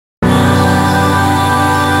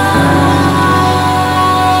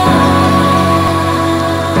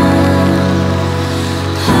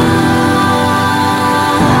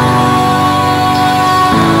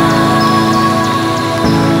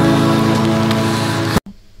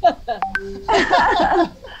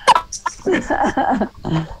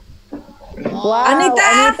Wow. Anita!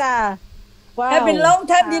 Anita. Have been Wow. long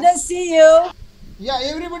time didn't see you. Yeah,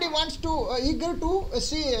 everybody wants to eager to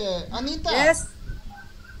see Anita. Yes.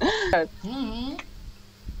 Hmm.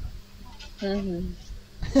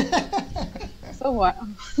 So what?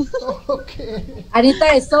 Okay. Anita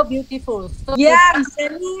is so beautiful. So Young,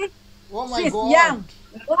 Shelly. Oh my She's God. young.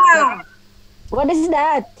 Wow. What is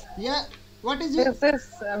that? Yeah. What is it? This is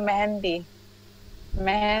Mehndi.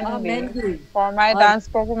 Mehndi. Mehndi. For my Oh. dance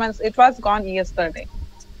performance, it was gone yesterday.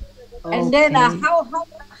 And then Okay.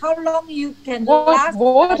 how long you can Both, last?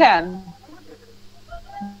 both hand.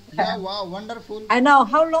 Yeah. Wow. Wonderful. I know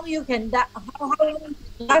how long you can how long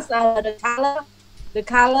last the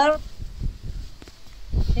color.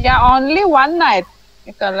 Yeah, only one night.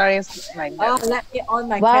 The color is like Oh, that. let me on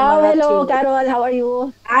my Wow. camera Hello, too. Carol. How are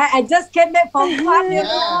you? I just came back from farm, you Yes.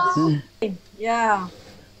 know. Yeah.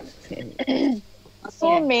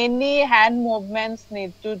 So many hand movements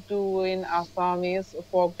need to do in Assamese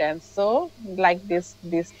folk dance. So like this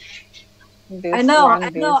I know, one,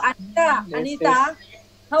 Anita. this. Anita,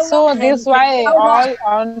 how So long this why all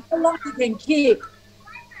on how long you can keep?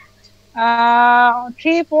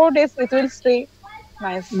 3-4 days it will stay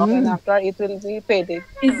nice. Then after it will be faded.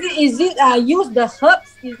 Is it use the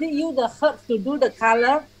herbs? Is it use the herbs to do the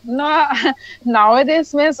color? No,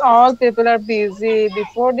 nowadays means all people are busy.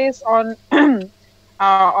 Before this, on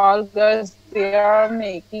all girls they are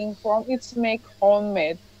making from it's make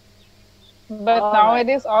homemade. But All right.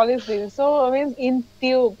 nowadays all is busy. So means in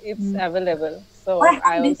tube it's available. So Why I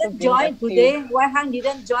Han also didn't bring that join tube. today? Why Han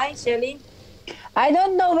didn't join, Shelly? I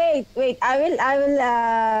don't know. Wait. I will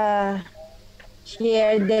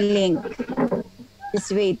share the link.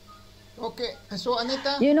 Just wait. Okay. So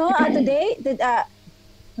Anita. You know, today,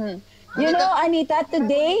 you know, Anita,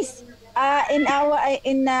 today's in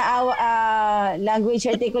our language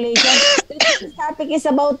articulation, today's topic is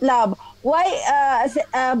about love. Why,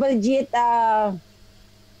 Baljeet,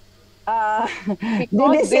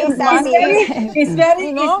 did the Because same this month topic? It's very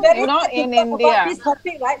you know hard to in talk India. about this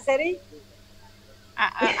topic, right, Shelly?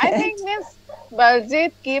 I think Miss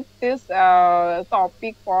Baljit keep this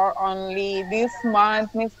topic for only this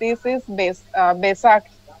month. Means this is Besak.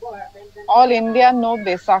 All India know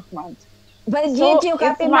Besak month. Baljeet, So you it's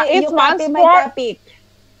copy my it's months my for topic.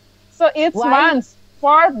 it's Why? months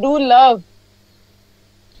for do love.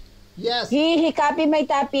 Yes. He copied my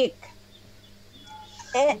topic.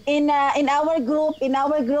 In our group,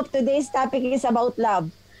 today's topic is about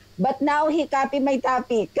love. But now he copied my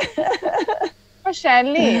topic. Oh,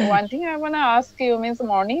 Shelly, one thing I wanna ask you means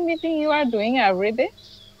morning meeting you are doing every day.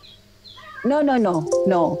 No.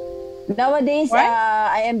 Nowadays, Why?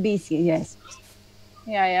 I am busy. Yes.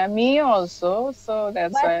 Yeah, me also. So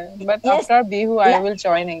that's But why. But yes, after Bihu, I will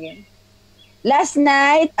join again. last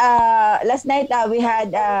night, we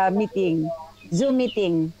had a meeting, Zoom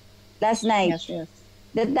meeting. Last night, Yes.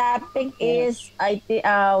 the topic Yes. is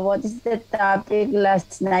what is the topic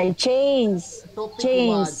last night? Change. Topic Change.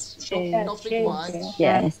 was. Change. Topic Change. was.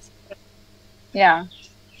 Yes. Yeah.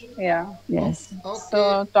 Yes. Okay.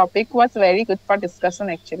 So topic was very good for discussion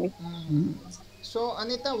actually. So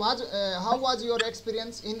Anita, how was your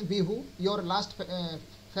experience in Bihu, your last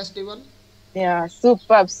festival? Yeah,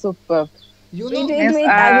 superb. You know, Yes, Wait.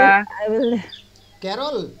 I will.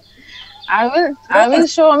 Carol. I will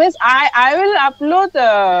show Miss. I will upload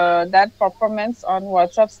that performance on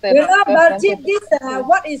WhatsApp You know, status. Baljeet, this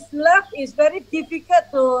what is love is very difficult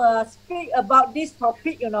to speak about this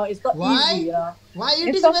topic. You know, it's not Why? easy. Why it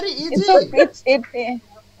It's is so very it's so easy?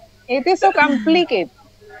 it is so complicated.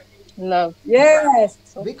 Love. Yes.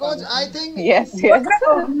 So Because I think Yes. What kind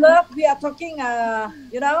of love we are talking?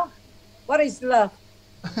 You know, what is love?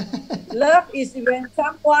 Love is when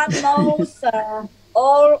someone knows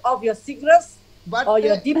all of your secrets but or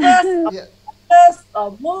your deepest, yeah,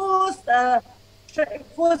 or most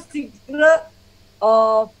full secret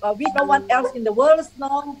of which no one else in the world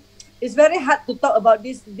knows. It's very hard to talk about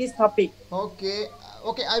this topic. okay,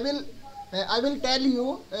 I will tell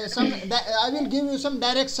you I will give you some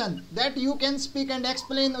direction that you can speak and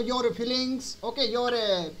explain your feelings, okay, your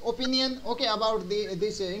opinion, okay, about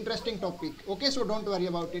this interesting topic. Okay, so don't worry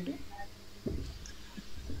about it.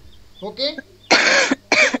 Okay.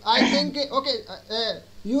 So I think okay,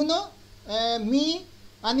 you know, me,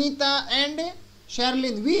 Anita, and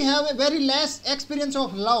Sherlyn, we have a very less experience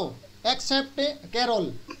of love except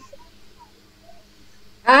Carol.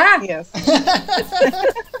 Ah, Yes.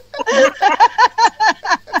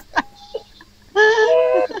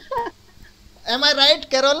 Am I right,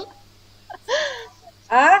 Carol?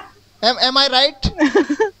 ah, Am I right?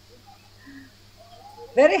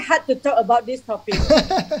 very hard to talk about this topic.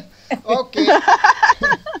 Okay.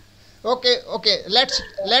 Okay. Let's.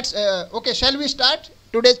 Okay. Shall we start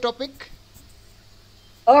today's topic?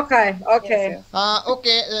 Okay. Yes.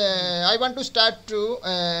 Okay. I want to start to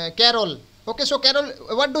Carol. Okay. So Carol,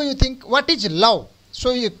 what do you think? What is love?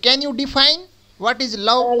 So can you define what is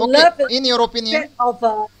love? Okay. Love In your opinion. set of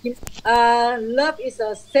love is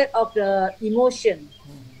a set of the emotion,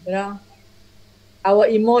 you know, our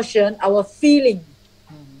emotion, our feeling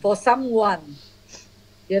for someone.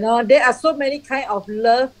 You know, there are so many kind of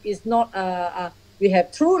love. It's not we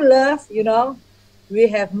have true love, you know, we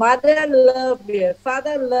have mother love, we have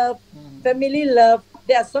father love, family love.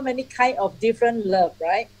 There are so many kind of different love,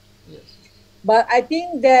 right? Yes. But I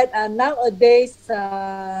think that nowadays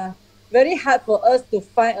very hard for us to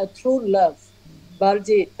find a true love,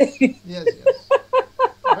 Baljit. Yes.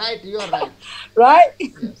 Right. You are right. Right?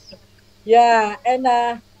 Yes. Yeah, and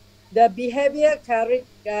the behavior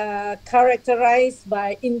characterized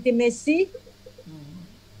by intimacy,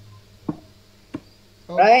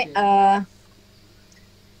 right? Okay.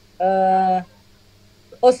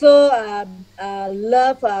 Also,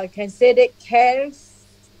 love can say that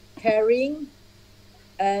caring,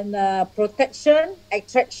 and protection,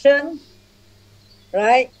 attraction,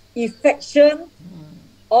 right? Affection,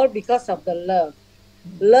 all because of the love.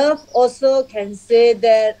 Love also can say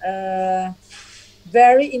that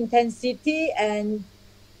very intensity and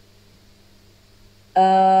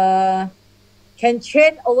can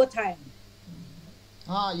change over time.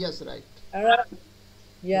 Yes. Right. All right.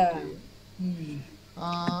 Yeah.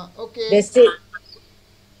 Okay. That's it.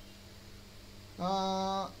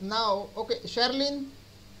 Now, okay, Sherlyn.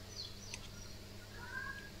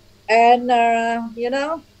 And you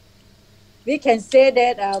know, we can say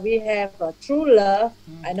that we have a true love.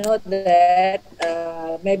 I know that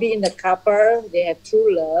maybe in the couple they have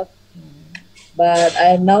true love, but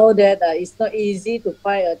I know that it's not easy to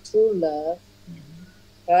find a true love,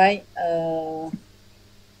 right?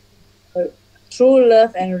 True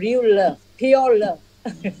love and real love, pure love.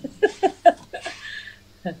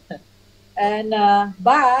 And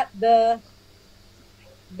but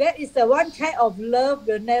that is the one kind of love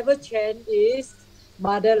will never change is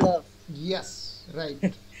mother love. Yes. Right.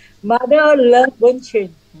 Mother love won't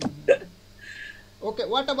change. Okay.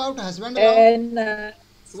 What about husband love? And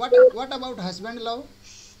What about husband love?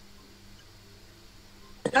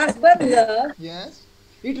 husband love, Yes.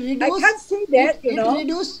 It I reduce. can't say that, you It know.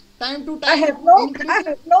 reduce time to I time. have no increase.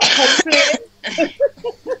 complaint.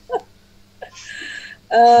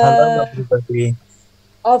 Hello, everybody.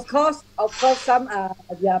 Of course, some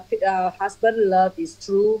their husband love is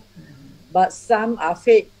true, but some are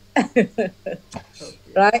fake,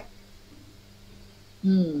 right?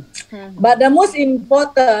 But the most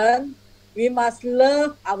important, we must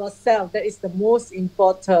love ourselves. That is the most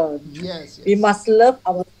important. Yes. We must love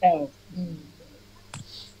ourselves.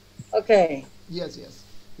 Okay. Yes.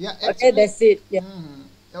 Yeah. Okay, Actually, that's it. Yeah.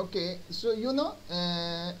 Okay. So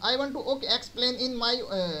I want to explain in my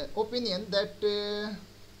opinion that.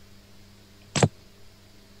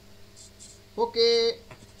 Okay.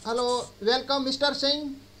 Hello. Welcome, Mr.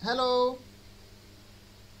 Singh. Hello.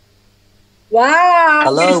 Wow,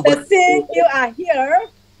 Hello, Mr. Singh, you are here.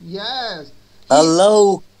 Yes.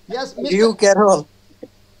 Hello, Yes, you, Carol.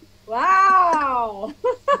 Wow,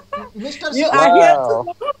 Mr. you Singh. are here Wow.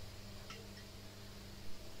 too.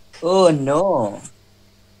 Oh no.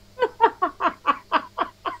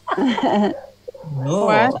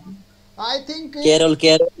 What? No. I think. Carol.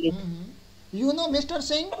 You know, Mr.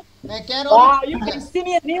 Singh. Carol. Wow, you can see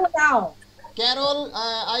me new now. Carol,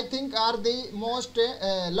 I think are the most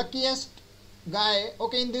luckiest guy,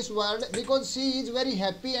 okay, in this world, because she is very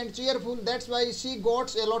happy and cheerful. That's why she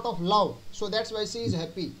got a lot of love. So that's why she is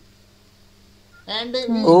happy. And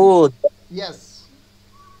Oh, yes,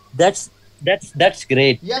 that's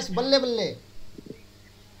great. yes, balle balle.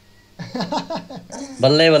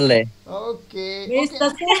 Balle. Okay,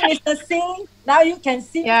 Mr. Singh, now you can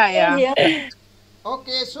see Yeah. me here.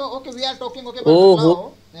 okay. So okay, we are talking about Oh,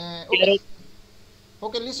 love. Carol.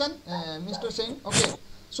 Okay, listen, Mr. Singh. Okay,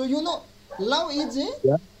 so love is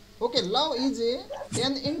Yeah. love is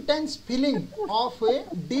an intense feeling of a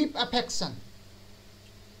deep affection.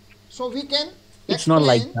 So we can It's not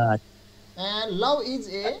like explain, that. love is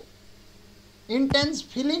a intense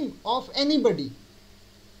feeling of anybody,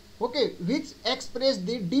 okay, which express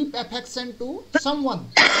the deep affection to someone.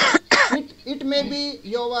 It may be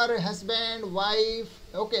your husband, wife,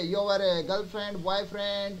 okay, your girlfriend,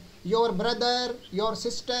 boyfriend, your brother, your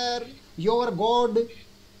sister, your God,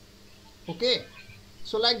 okay.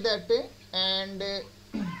 So like that, and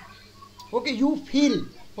okay, you feel,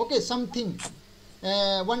 okay, something,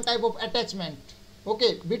 one type of attachment,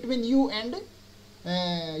 okay, between you and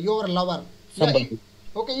your lover. Yeah, Somebody.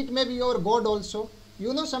 okay, it may be your god also.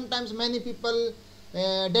 You know, sometimes many people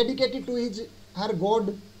dedicated to his her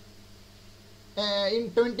god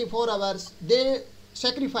in 24 hours. They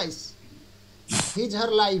sacrifice his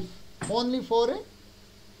her life only for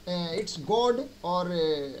its god or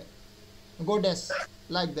goddess,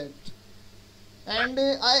 like that. And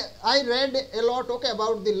I read a lot, okay,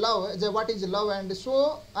 about the love, what is love, and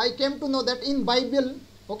so I came to know that in Bible,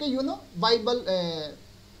 okay, you know Bible,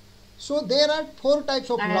 so there are 4 types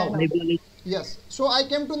of I love. know. Bible is Yes, so I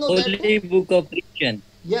came to know holy that. book of Christian.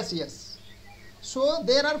 Yes, yes. So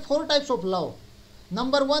there are 4 types of love.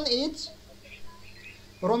 Number 1 is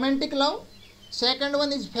romantic love. Second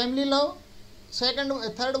one is family love.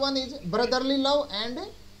 Third one is brotherly love, and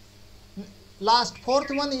last 4th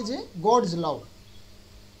one is God's love.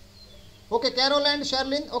 Okay, Carol and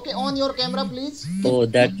Sherlyn, okay, on your camera, please. Oh,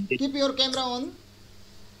 that's it. Keep your camera on.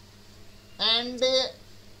 And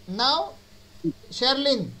now,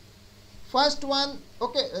 Sherlyn, first one,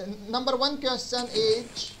 okay, number 1 question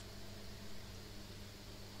is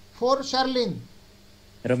for Sherlyn.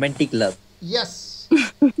 Romantic love. Yes.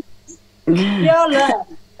 Pure love.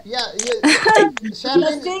 Yeah, yeah. Just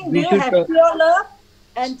Sherlyn, think, We do you should have talk- pure love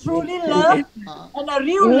and truly love uh, and a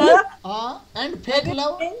real love? and fake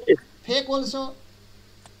love, fake also.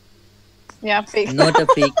 Yeah, fake. Not a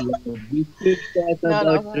fake love. We should talk No,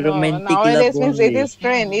 about no. romantic love Nowadays means it only. is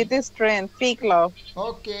trend. It is trend. Fake love.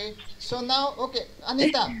 Okay. So now, okay,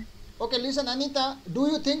 Anita. Okay, listen, Anita. Do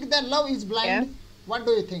you think that love is blind? Yes. What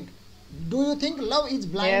do you think? Do you think love is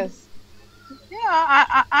blind? Yes. Yeah,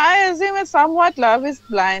 I assume that somewhat love is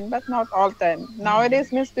blind, but not all time.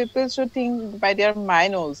 Nowadays means people should think by their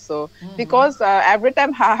mind also, because every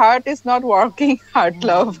time heart is not working, heart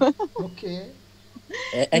love. Okay.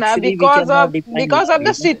 Now Actually, we because cannot of define because it. of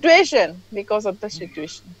the situation, because of the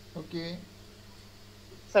situation Okay.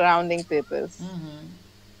 surrounding people.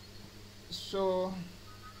 So,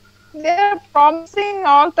 They are promising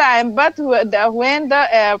all time, but when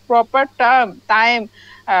the proper time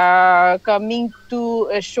coming to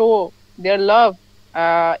show their love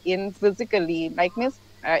in physically, like means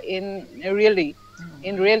in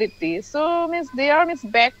reality, so means they are means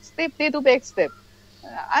backstep. They do backstep.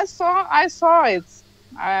 I saw it.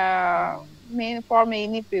 For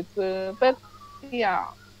many people, but yeah.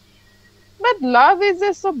 But love is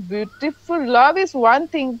just so beautiful. Love is one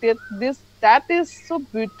thing that is so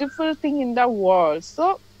beautiful thing in the world.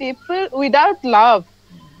 So people without love,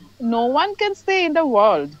 no one can stay in the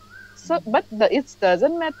world. So, but it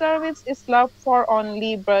doesn't matter if it's love for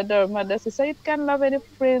only brother, mother, sister. It can love any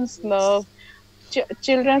friends, love,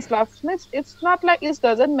 children's love. It's not like it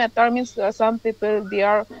doesn't matter. Means some people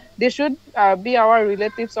they should be our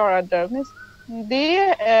relatives or other. Means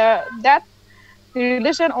that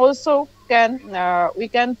relation also can we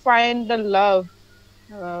can find the love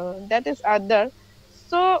that is other.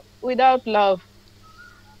 So without love,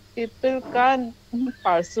 people can't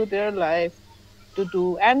pursue their life to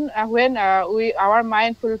do. And when we our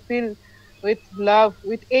mind fulfill with love,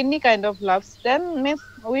 with any kind of loves, then means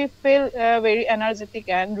we feel very energetic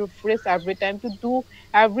and refreshed every time to do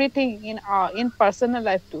everything in personal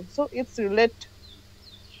life too. So it's relate.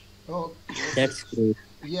 okay. That's great.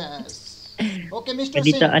 Yes. Okay, Mr.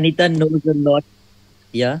 Singh. Anita knows a lot.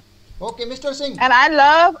 Yeah. Okay, Mr. Singh. And I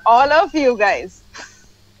love all of you guys.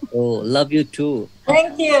 Oh, love you too.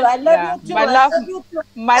 Thank you. I love Yeah, you too. my I love- love you too.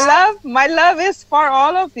 My love is for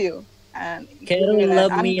all of you, and Carol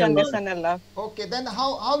love me a lot. unconditional love. Okay, then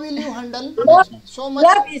how will you handle Love- so much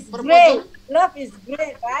Love is proposal? great. Love is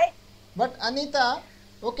great, right? But Anita,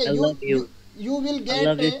 okay, I love you. you will I get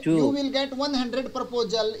love you too. you will get 100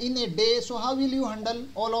 proposal in a day. So how will you handle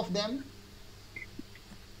all of them?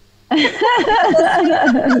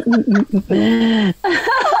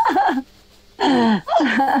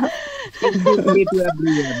 Simply to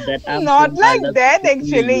everyone that I'm Not saying I like love that you to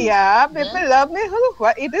actually. you. Yeah, people love me.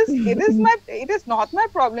 What it is not my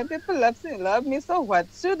problem. People love me. So what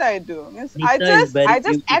should I do? Means I Nita is very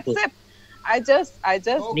just beautiful. accept. I just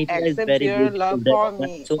Nita is accept very your beautiful. love That's for why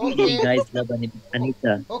me. so many Okay. guys love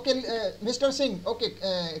Anita. Okay, Mr. Singh. Okay,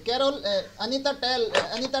 Carol. Anita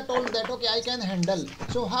told that okay, I can handle.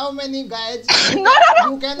 So how many guys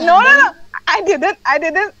you can No, handle?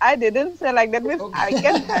 I didn't say like that. Means I Okay.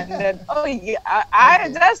 can handle. Oh yeah, I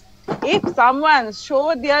just if someone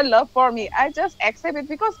show their love for me, I just accept it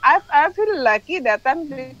because I feel lucky that time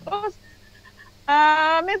because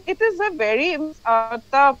means it is a very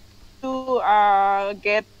tough to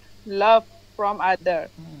get love from other.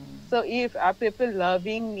 So if people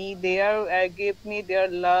loving me, they are give me their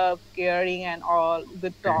love, caring, and all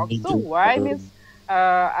good talk. So why means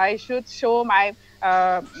I should show my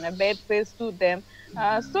bad face to them?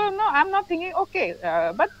 So no, I'm not thinking. Okay,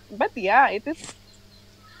 but yeah, it is.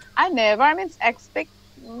 I never means expect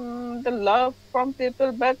the love from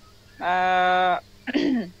people, uh,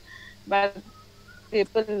 but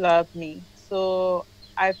people love me, so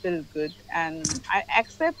I feel good and I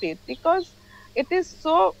accept it because it is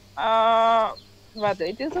so what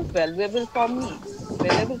it is a valuable for me,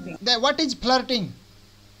 valuable thing. What is flirting?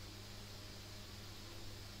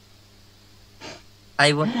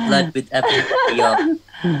 I want to flirt with everybody of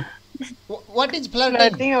What is flirting?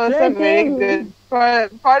 Flirting also very Flirting. good for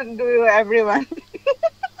do everyone.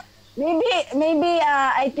 Maybe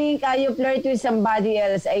I think you flirt with somebody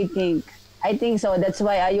else. I think so. That's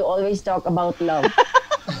why you always talk about love.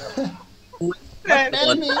 But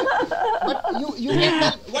tell me, but you can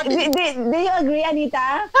tell what do, is do you agree,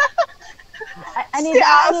 Anita? Yes.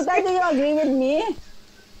 Anita, do you agree with me?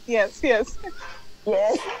 Yes. Yes.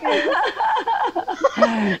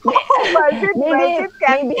 Budget Maybe,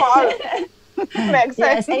 can maybe. fall.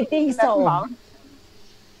 Yes, I think That so. amount.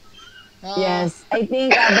 Yes, I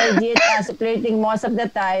think Baljeet flirting most of the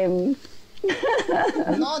time.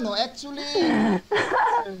 no, actually,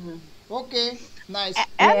 okay, nice.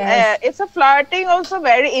 And Yes. it's a flirting also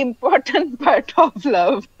very important part of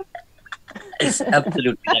love. It's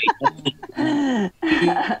absolutely right.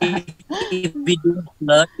 If we don't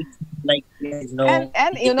flirt, it's like there is no.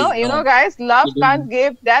 And you there is know no- guys, love you can't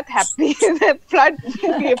give that happy that flirt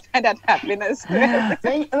give that happiness.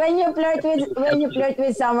 When you flirt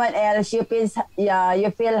with someone else, you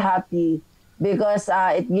feel happy because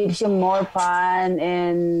it gives you more fun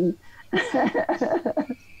and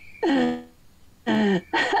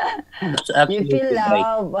That's you absolutely feel right.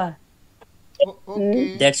 love.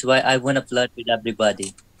 Okay. That's why I want to flirt with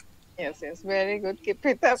everybody, Yes, very good. Keep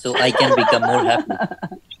it up. so I can become more happy.